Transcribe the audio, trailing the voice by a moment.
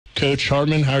Coach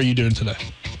Hartman. How are you doing today?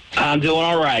 I'm doing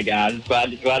all right, guys.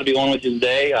 Glad to be on with you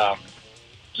today.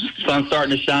 Sun's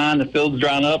starting to shine, the field's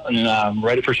drying up, and I'm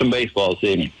ready for some baseball this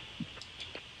evening.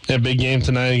 Yeah, big game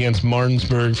tonight against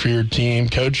Martinsburg for your team.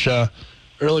 Coach,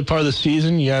 early part of the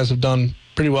season, you guys have done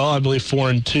pretty well. I believe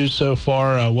 4-2 so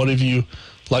far. What have you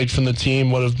liked from the team?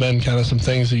 What have been kind of some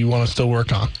things that you want to still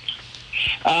work on?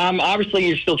 Obviously,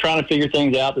 you're still trying to figure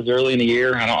things out this early in the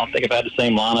year. I don't think I've had the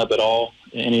same lineup at all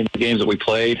in any of the games that we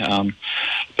played.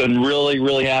 Been really,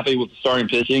 really happy with the starting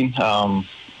pitching.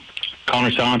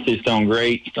 Connor Chauncey's done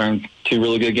great. He's done 2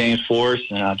 really good games for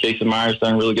us. Jason Myers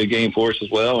done a really good game for us as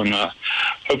well. And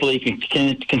hopefully he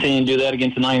can continue to do that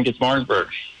again tonight against Martinsburg.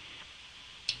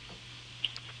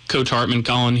 Coach Hartman,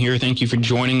 Colin here. Thank you for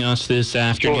joining us this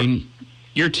afternoon. Sure.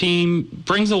 Your team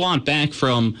brings a lot back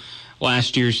from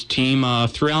last year's team.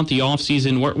 Throughout the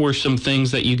offseason, what were some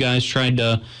things that you guys tried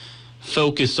to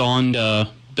focus on to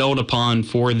build upon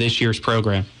for this year's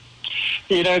program?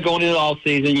 Going into the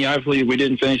offseason, obviously we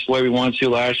didn't finish the way we wanted to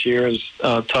last year. It was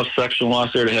a tough sectional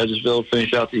loss there to Hedgesville to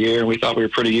finish out the year, and we thought we were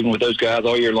pretty even with those guys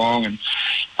all year long. And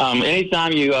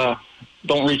anytime you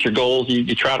don't reach your goals,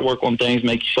 you try to work on things,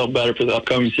 make yourself better for the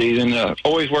upcoming season.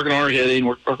 Always working on our hitting,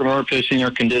 working on our pitching, our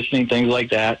conditioning, things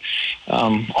like that.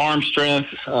 Arm strength,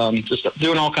 just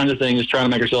doing all kinds of things, just trying to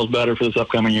make ourselves better for this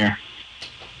upcoming year.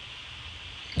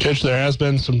 Coach, there has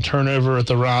been some turnover at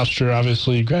the roster,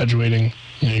 obviously graduating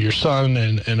your son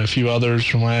and a few others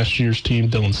from last year's team,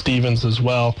 Dylan Stevens as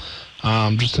well,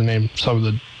 just to name some of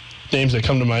the names that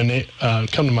come to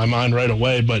my mind right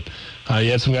away. But you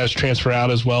had some guys transfer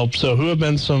out as well. So who have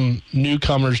been some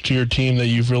newcomers to your team that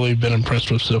you've really been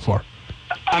impressed with so far?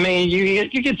 I mean,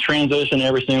 you get transition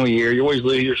every single year. You always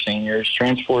lose your seniors.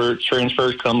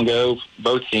 Transfers come and go,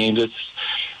 both teams.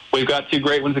 We've got 2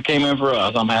 great ones that came in for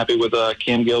us. I'm happy with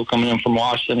Cam Gill coming in from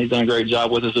Washington. He's done a great job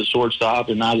with us at shortstop,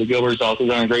 and Isaac Gilbert's also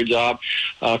done a great job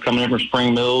coming in from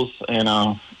Spring Mills and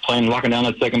locking down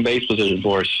that second base position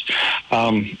for us.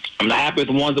 I'm happy with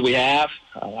the ones that we have.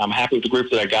 I'm happy with the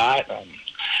group that I got.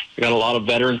 We got a lot of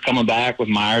veterans coming back with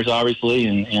Myers, obviously,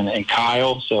 and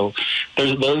Kyle. So their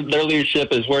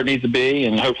leadership is where it needs to be,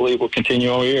 and hopefully it will continue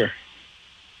all year.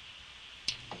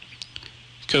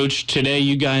 Coach, today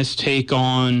you guys take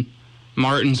on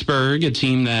Martinsburg, a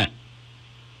team that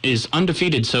is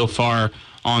undefeated so far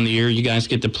on the year. You guys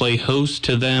get to play host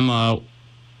to them.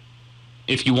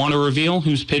 If you want to reveal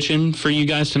who's pitching for you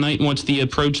guys tonight, and what's the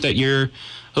approach that you're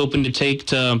hoping to take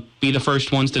to be the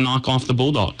first ones to knock off the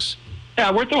Bulldogs?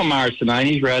 Yeah, we're throwing Myers tonight.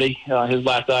 He's ready. His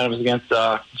last item was against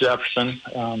Jefferson.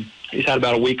 He's had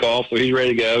about a week off, so he's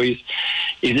ready to go. He's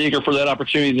eager for that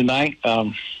opportunity tonight.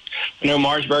 I know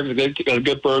Martinsburg is a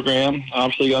good program,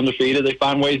 obviously undefeated. They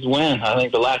find ways to win. I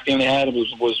think the last game they had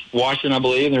was Washington, I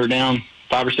believe. They were down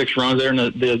 5 or 6 runs there in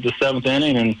the 7th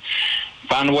inning and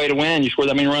find a way to win. You score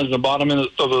that many runs in the bottom of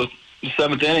the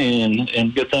 7th inning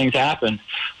and good things happen.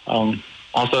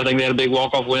 Also, I think they had a big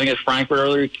walk-off win against Frankfurt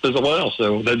earlier as well.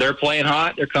 So they're playing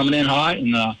hot. They're coming in hot,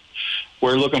 and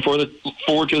we're looking forward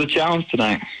to the challenge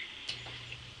tonight.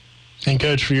 And,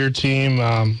 Coach, for your team,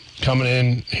 coming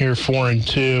in here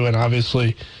 4-2, and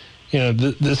obviously,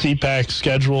 this EPAC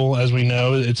schedule, as we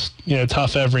know, it's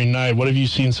tough every night. What have you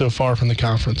seen so far from the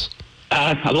conference?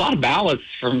 A lot of balance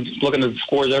from looking at the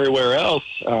scores everywhere else.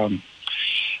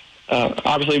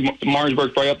 Obviously,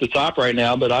 Martinsburg's probably up the top right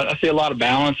now, but I see a lot of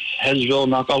balance. Hedgesville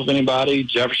knock off anybody.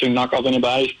 Jefferson knock off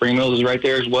anybody. Spring Mills is right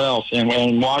there as well.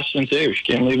 And Washington, too. You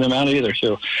can't leave them out either.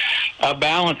 So,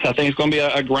 balance, I think it's going to be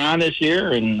a grind this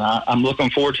year, and I'm looking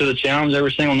forward to the challenge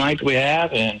every single night that we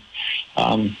have and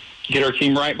get our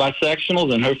team right by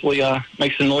sectionals and hopefully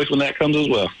make some noise when that comes as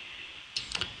well.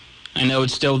 I know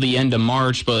it's still the end of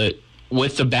March, but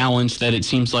with the balance that it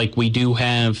seems like we do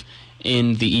have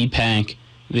in the EPAC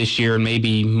this year, and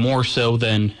maybe more so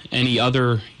than any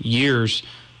other years,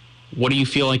 what do you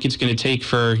feel like it's going to take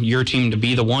for your team to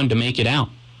be the one to make it out?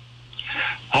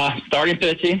 Starting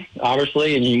pitching,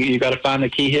 obviously, and you got to find the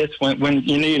key hits when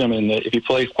you need them. And if you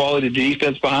play quality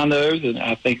defense behind those, and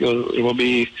I think it will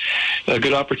be a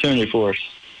good opportunity for us.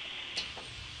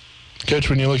 Coach,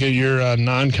 when you look at your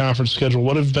non-conference schedule,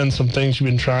 what have been some things you've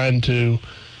been trying to,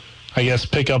 I guess,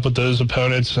 pick up with those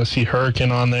opponents? I see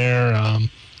Hurricane on there,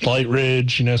 Blight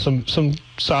Ridge, some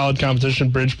solid competition,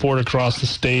 Bridgeport across the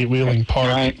state, Wheeling Park.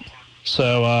 Right.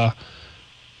 So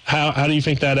how do you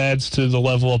think that adds to the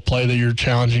level of play that you're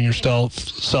challenging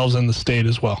yourselves in the state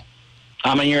as well?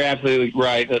 I mean, you're absolutely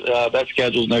right. That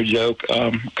schedule's no joke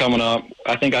coming up.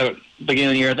 I think beginning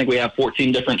of the year, I think we have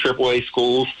 14 different AAA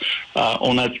schools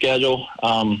on that schedule.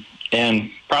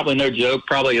 And probably no joke,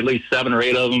 probably at least 7 or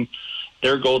 8 of them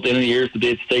their goal at the end of the year is to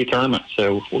be at the state tournament.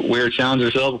 So we're challenging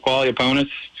ourselves with quality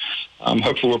opponents.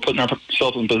 Hopefully we're putting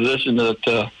ourselves in position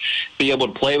to be able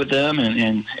to play with them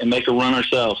and make a run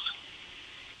ourselves.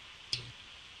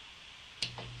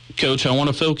 Coach, I want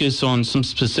to focus on some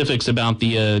specifics about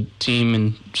the team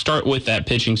and start with that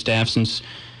pitching staff, since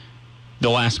the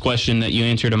last question that you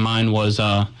answered of mine was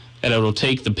that it'll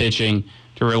take the pitching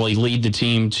to really lead the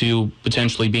team to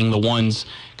potentially being the ones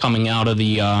coming out of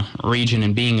the region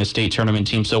and being a state tournament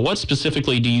team. So what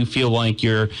specifically do you feel like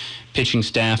your pitching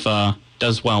staff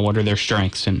does well? What are their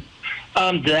strengths? And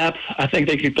depth. I think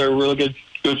they can throw really good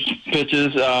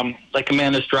pitches. They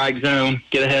command the strike zone,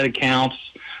 get ahead of counts.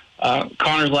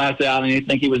 Connor's last outing, I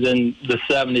think he was in the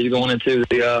 70s going into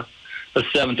the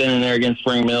seventh inning there against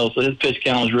Spring Mill. So his pitch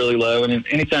count was really low. And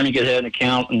anytime you get ahead in a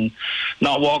count and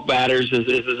not walk batters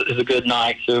is a good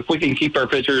night. So if we can keep our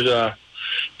pitchers'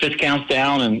 pitch counts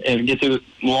down and get through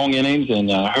long innings, and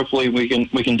hopefully we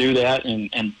can do that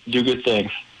and do good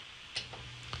things.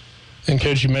 And,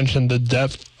 Coach, you mentioned the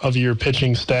depth of your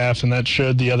pitching staff, and that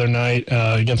showed the other night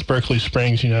against Berkeley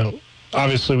Springs. You know,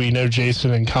 obviously we know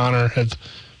Jason and Connor have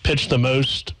pitched the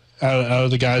most out of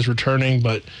the guys returning,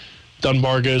 but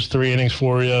Dunbar goes 3 innings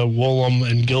for you. Woolham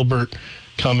and Gilbert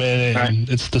come in, and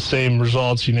It's the same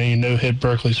results. You hit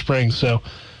Berkeley Springs. So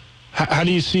how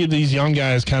do you see these young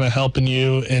guys kind of helping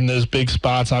you in those big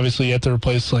spots? Obviously, you have to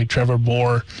replace like Trevor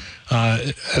Bohr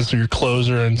as your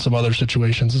closer and some other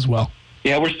situations as well.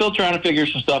 Yeah, we're still trying to figure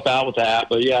some stuff out with that.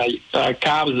 But, yeah,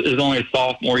 Cobb is only a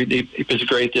sophomore. He pitched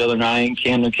great the other night.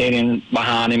 Camden Cadian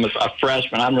behind him, a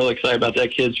freshman. I'm really excited about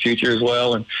that kid's future as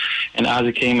well, and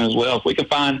Isaac Kamen as well. If we can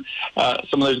find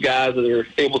some of those guys that are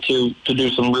able to do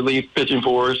some relief pitching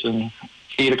for us and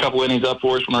eat a couple innings up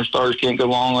for us when our starters can't go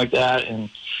long like that. And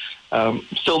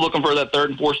still looking for that third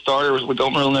and fourth starter. We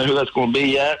don't really know who that's going to be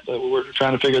yet, but we're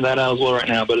trying to figure that out as well right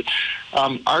now. But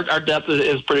our depth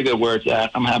is pretty good where it's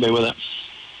at. I'm happy with it.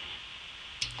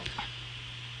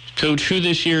 Coach, who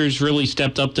this year has really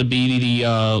stepped up to be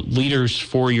the leaders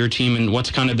for your team, and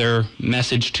what's kind of their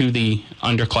message to the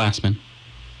underclassmen?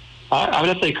 I would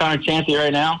have to say Connor Chancey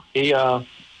right now. He a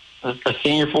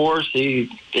senior for us. He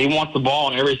wants the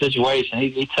ball in every situation.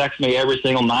 He texts me every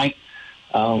single night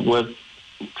with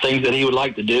things that he would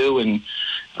like to do and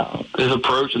his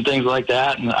approach and things like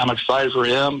that, and I'm excited for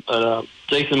him. But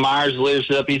Jason Myers'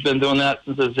 leadership, he's been doing that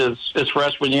since his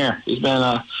freshman year. He's been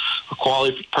a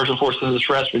quality person for us since his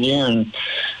freshman year, and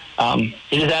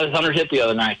he just had his 100 hit the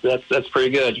other night. So that's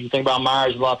pretty good. You think about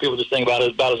Myers, a lot of people just think about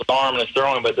his arm and his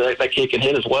throwing, but that kid can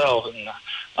hit as well. And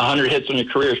 100 hits in your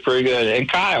career is pretty good. And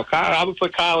Kyle, I would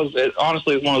put Kyle as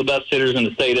honestly one of the best hitters in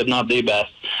the state, if not the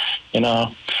best.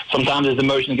 Sometimes his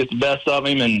emotion gets the best of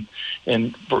him,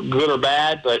 and for good or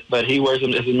bad, but he wears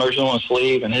his emotion on his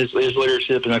sleeve, and his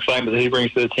leadership and excitement that he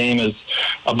brings to the team is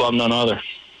above none other.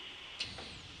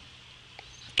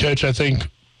 Coach, I think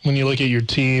when you look at your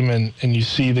team and you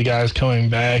see the guys coming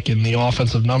back, and the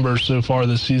offensive numbers so far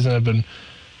this season have been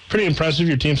pretty impressive.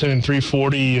 Your team's hitting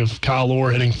 340. You have Kyle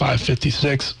Lohr hitting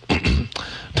 556.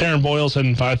 Taryn Boyle's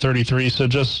hitting 533. So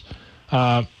just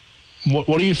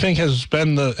what do you think has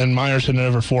been and Myers hitting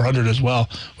over 400 as well.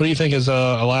 What do you think has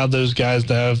allowed those guys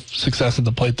to have success at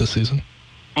the plate this season?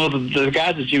 Well, the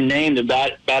guys that you named have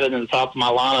batted in the top of my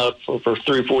lineup for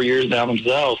 3 or 4 years now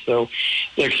themselves. So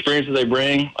the experience that they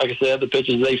bring, like I said, the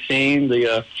pitches they've seen,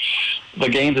 the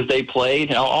games that they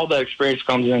played, all that experience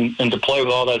comes into play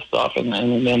with all that stuff.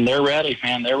 And they're ready,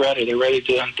 man. They're ready. They're ready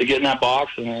to get in that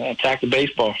box and attack the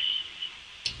baseball.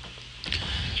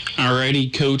 All righty,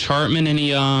 Coach Hartman,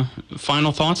 any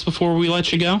final thoughts before we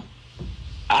let you go?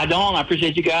 I don't. I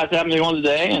appreciate you guys having me on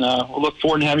today, and we'll look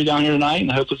forward to having you down here tonight, and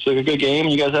I hope it's a good game,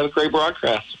 and you guys have a great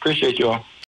broadcast. Appreciate you all.